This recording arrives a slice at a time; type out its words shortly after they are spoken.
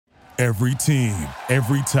Every team,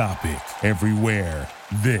 every topic, everywhere.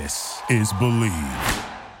 This is Believe.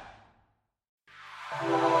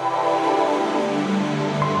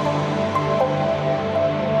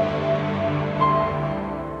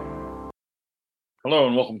 Hello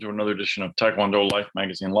and welcome to another edition of Taekwondo Life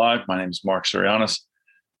Magazine Live. My name is Mark Sirianis.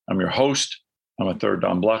 I'm your host. I'm a third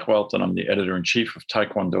Dan black belt, and I'm the editor-in-chief of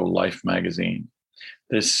Taekwondo Life Magazine.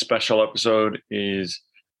 This special episode is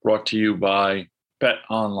brought to you by Bet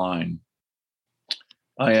Online.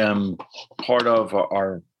 I am part of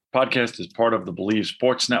our podcast is part of the Believe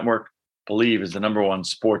Sports Network. Believe is the number one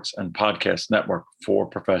sports and podcast network for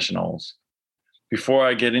professionals. Before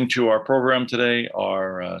I get into our program today,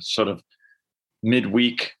 our sort of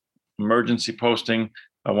midweek emergency posting,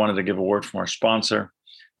 I wanted to give a word from our sponsor.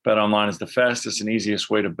 Bet Online is the fastest and easiest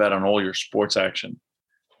way to bet on all your sports action.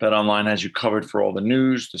 Bet Online has you covered for all the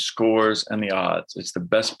news, the scores, and the odds. It's the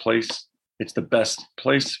best place. It's the best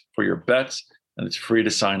place for your bets, and it's free to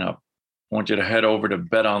sign up. I want you to head over to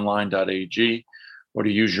betonline.ag or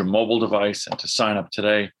to use your mobile device and to sign up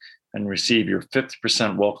today and receive your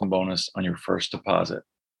 50% welcome bonus on your first deposit.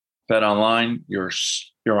 Bet Online, your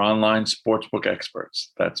online sportsbook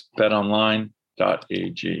experts. That's betonline.ag.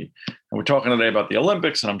 And we're talking today about the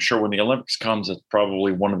Olympics, and I'm sure when the Olympics comes, it's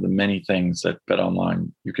probably one of the many things that Bet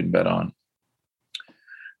Online you can bet on.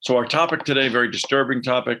 So our topic today, very disturbing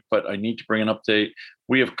topic, but I need to bring an update.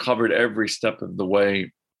 We have covered every step of the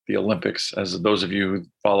way the Olympics. As those of you who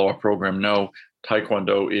follow our program know,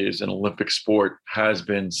 Taekwondo is an Olympic sport, has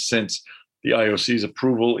been since the IOC's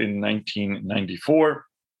approval in 1994.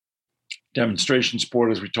 Demonstration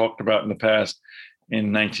sport, as we talked about in the past,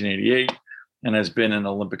 in 1988, and has been an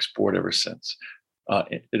Olympic sport ever since.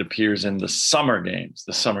 It appears in the Summer Games.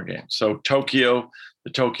 So the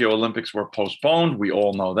Tokyo Olympics were postponed. We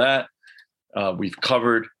all know that. We've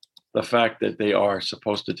covered the fact that they are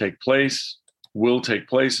supposed to will take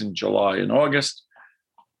place in July and August,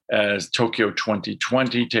 as Tokyo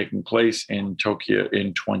 2020 taking place in Tokyo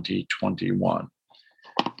in 2021.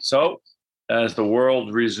 So as the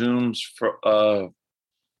world resumes,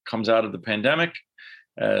 comes out of the pandemic,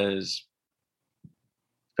 as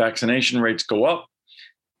vaccination rates go up,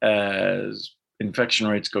 as infection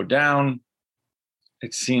rates go down,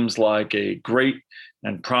 it seems like a great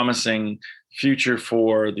and promising future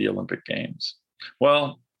for the Olympic Games.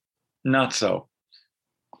 Well, not so.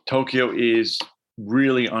 Tokyo is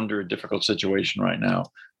really under a difficult situation right now.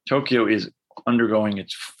 Tokyo is undergoing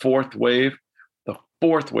its fourth wave of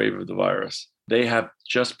the virus. They have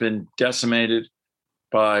just been decimated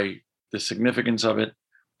by the significance of it.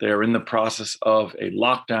 They are in the process of a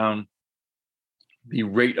lockdown. The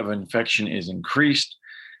rate of infection is increased,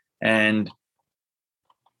 and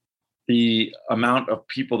the amount of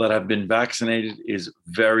people that have been vaccinated is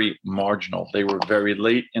very marginal. They were very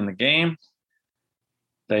late in the game.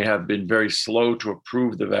 They have been very slow to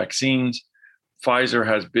approve the vaccines. Pfizer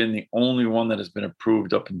has been the only one that has been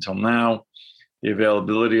approved up until now. The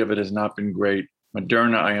availability of it has not been great.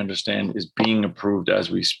 Moderna, I understand, is being approved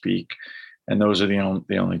as we speak. And those are the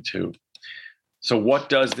only two. So what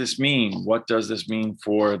does this mean? What does this mean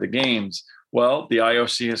for the games? Well, the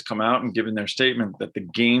IOC has come out and given their statement that the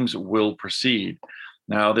games will proceed.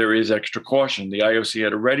 Now, there is extra caution. The IOC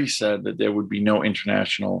had already said that there would be no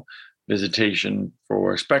international visitation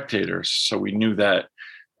for spectators. So we knew that.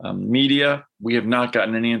 Media, we have not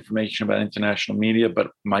gotten any information about international media, but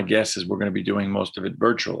my guess is we're going to be doing most of it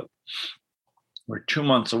virtually. We're 2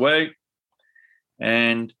 months away,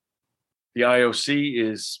 and the IOC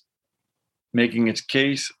is making its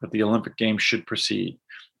case that the Olympic Games should proceed.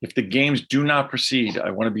 If the Games do not proceed, I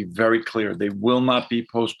want to be very clear, they will not be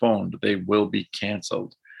postponed. They will be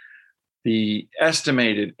canceled. The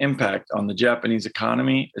estimated impact on the Japanese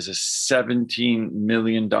economy is a $17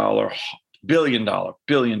 billion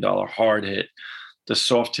hard hit. The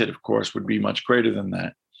soft hit, of course, would be much greater than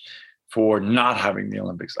that for not having the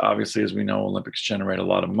Olympics. Obviously, as we know, Olympics generate a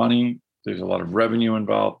lot of money. There's a lot of revenue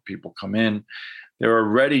involved. People come in. They're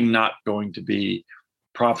already not going to be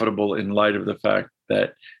profitable in light of the fact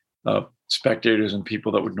that spectators and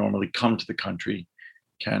people that would normally come to the country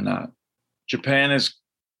cannot. Japan has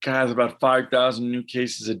about 5,000 new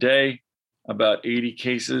cases a day, about 80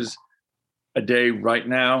 cases a day right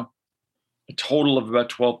now. A total of about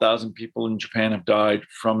 12,000 people in Japan have died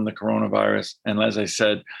from the coronavirus. And as I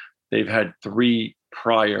said, they've had 3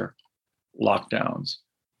 prior lockdowns.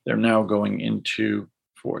 They're now going into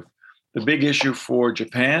 4th. The big issue for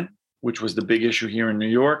Japan, which was the big issue here in New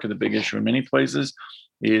York and the big issue in many places,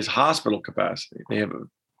 is hospital capacity.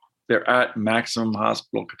 They're at maximum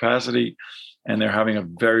hospital capacity, and they're having a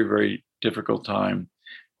very, very difficult time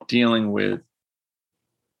dealing with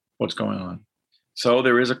what's going on. So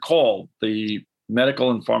there is a call. The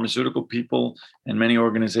medical and pharmaceutical people and many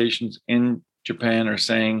organizations in Japan are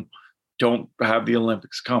saying, don't have the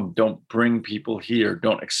Olympics come. Don't bring people here.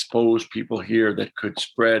 Don't expose people here that could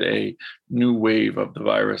spread a new wave of the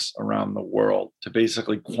virus around the world, to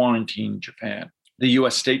basically quarantine Japan. The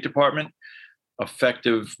US State Department,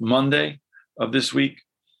 effective Monday of this week,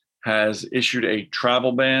 has issued a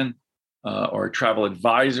travel ban or a travel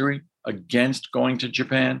advisory against going to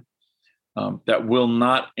Japan. That will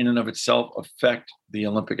not in and of itself affect the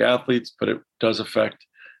Olympic athletes, but it does affect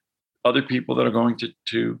other people that are going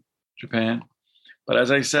to Japan. But as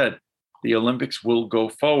I said, the Olympics will go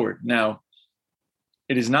forward. Now,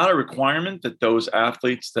 it is not a requirement that those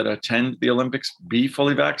athletes that attend the Olympics be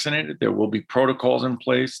fully vaccinated. There will be protocols in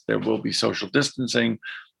place. There will be social distancing.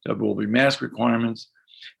 There will be mask requirements.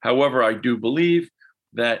 However, I do believe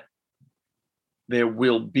that there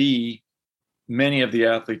will be many of the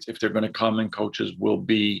athletes, if they're going to come, and coaches will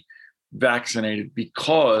be vaccinated,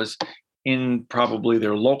 because in probably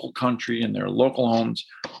their local country, in their local homes,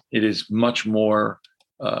 it is much more,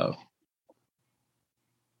 it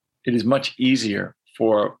is much easier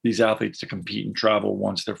for these athletes to compete and travel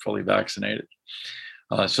once they're fully vaccinated.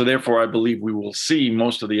 So therefore, I believe we will see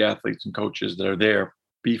most of the athletes and coaches that are there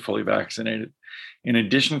be fully vaccinated. In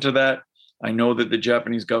addition to that, I know that the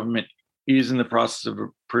Japanese government is in the process of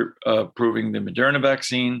approving the Moderna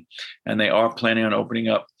vaccine, and they are planning on opening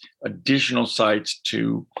up additional sites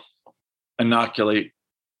to inoculate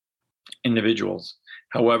individuals.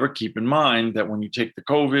 However, keep in mind that when you take the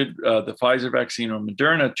the Pfizer vaccine or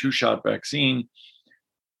Moderna 2-shot vaccine,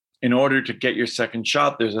 in order to get your second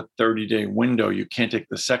shot, there's a 30-day window. You can't take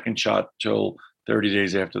the second shot till 30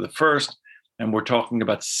 days after the first. And we're talking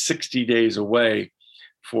about 60 days away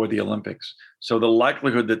for the Olympics. So the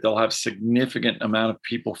likelihood that they'll have significant amount of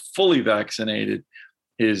people fully vaccinated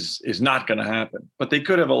is not going to happen. But they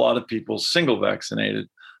could have a lot of people single vaccinated.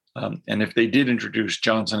 And if they did introduce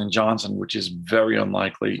Johnson & Johnson, which is very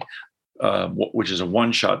unlikely, which is a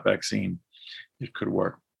 1-shot vaccine, it could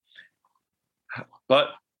work. But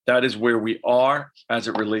that is where we are as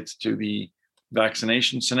it relates to the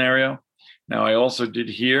vaccination scenario. Now, I also did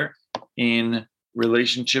hear in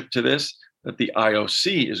relationship to this that the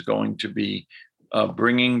IOC is going to be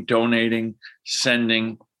bringing, donating,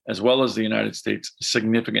 sending, as well as the United States, a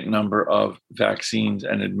significant number of vaccines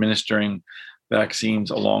and administering vaccines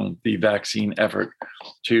along the vaccine effort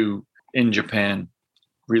in Japan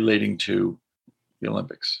relating to the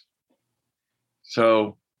Olympics.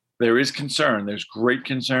 So there is concern. There's great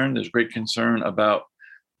concern. There's great concern about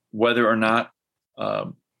whether or not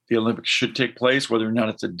the Olympics should take place, whether or not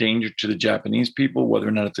it's a danger to the Japanese people, whether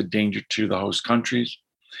or not it's a danger to the host countries.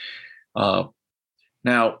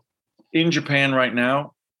 Now, in Japan right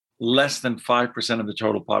now, less than 5% of the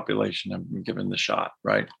total population have been given the shot,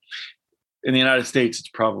 right? In the United States, it's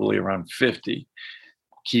probably around 50.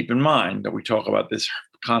 Keep in mind that we talk about this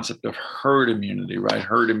concept of herd immunity, right?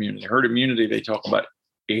 Herd immunity, they talk about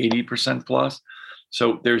 80% plus.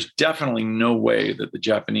 So there's definitely no way that the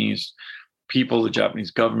Japanese people, the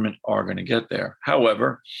Japanese government are going to get there.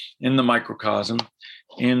 However, in the microcosm,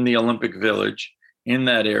 in the Olympic Village, in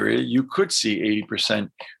that area, you could see 80%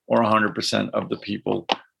 or 100% of the people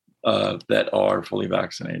that are fully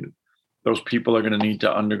vaccinated. Those people are going to need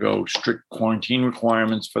to undergo strict quarantine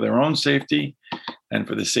requirements for their own safety and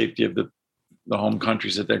for the safety of the home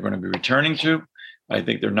countries that they're going to be returning to. I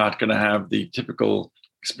think they're not going to have the typical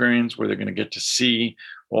experience where they're going to get to see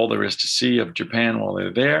all there is to see of Japan while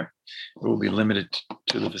they're there. It will be limited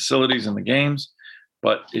to the facilities and the games,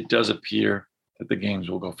 but it does appear that the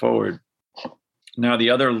games will go forward. Now,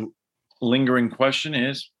 the other lingering question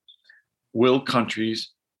is, will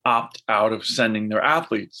countries opt out of sending their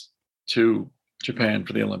athletes to Japan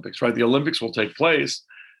for the Olympics, right? The Olympics will take place.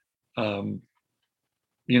 The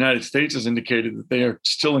United States has indicated that they are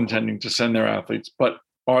still intending to send their athletes, but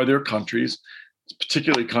are there countries,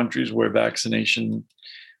 particularly countries where vaccination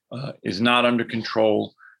is not under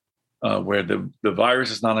control, where the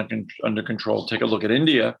virus is not under control? Take a look at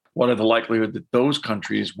India. What are the likelihood that those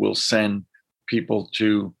countries will send people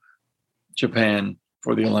to Japan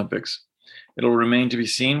for the Olympics? It'll remain to be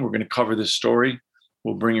seen. We're going to cover this story.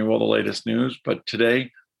 We'll bring you all the latest news. But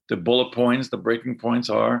today, the bullet points, the breaking points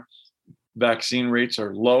are vaccine rates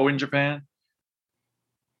are low in Japan.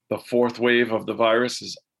 The fourth wave of the virus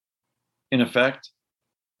is in effect.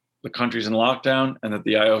 The country's in lockdown, and that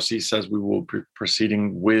the IOC says we will be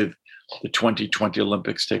proceeding with the 2020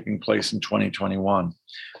 Olympics taking place in 2021.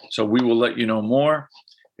 So we will let you know more.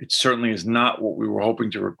 It certainly is not what we were hoping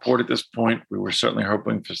to report at this point. We were certainly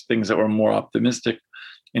hoping for things that were more optimistic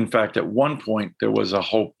In fact, at one point, there was a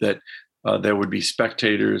hope that there would be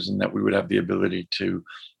spectators and that we would have the ability to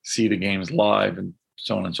see the games live and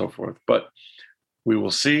so on and so forth. But we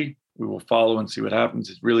will see. We will follow and see what happens.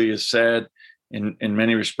 It really is sad in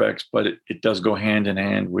many respects, but it does go hand in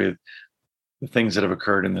hand with the things that have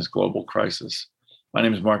occurred in this global crisis. My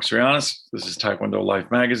name is Mark Sirianis. This is Taekwondo Life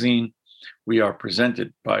Magazine. We are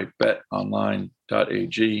presented by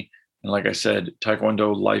betonline.ag. And like I said,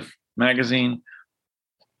 Taekwondo Life Magazine.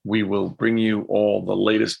 We will bring you all the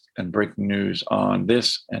latest and breaking news on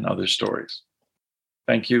this and other stories.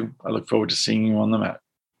 Thank you. I look forward to seeing you on the mat.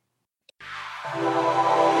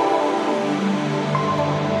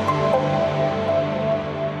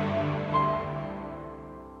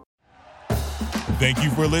 Thank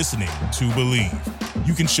you for listening to Believe.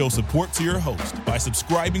 You can show support to your host by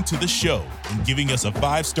subscribing to the show and giving us a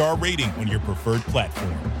 5-star rating on your preferred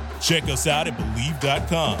platform. Check us out at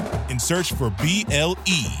Believe.com and search for BLEAV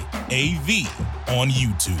on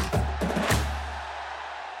YouTube.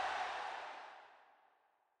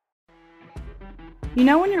 You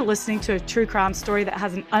know when you're listening to a true crime story that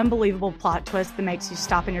has an unbelievable plot twist that makes you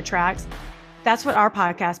stop in your tracks? That's what our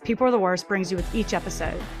podcast, People Are the Worst, brings you with each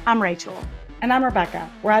episode. I'm Rachel. And I'm Rebecca.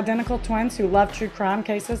 We're identical twins who love true crime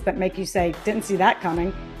cases that make you say, didn't see that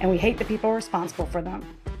coming, and we hate the people responsible for them.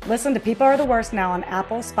 Listen to People Are the Worst now on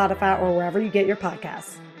Apple, Spotify, or wherever you get your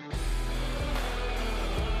podcasts.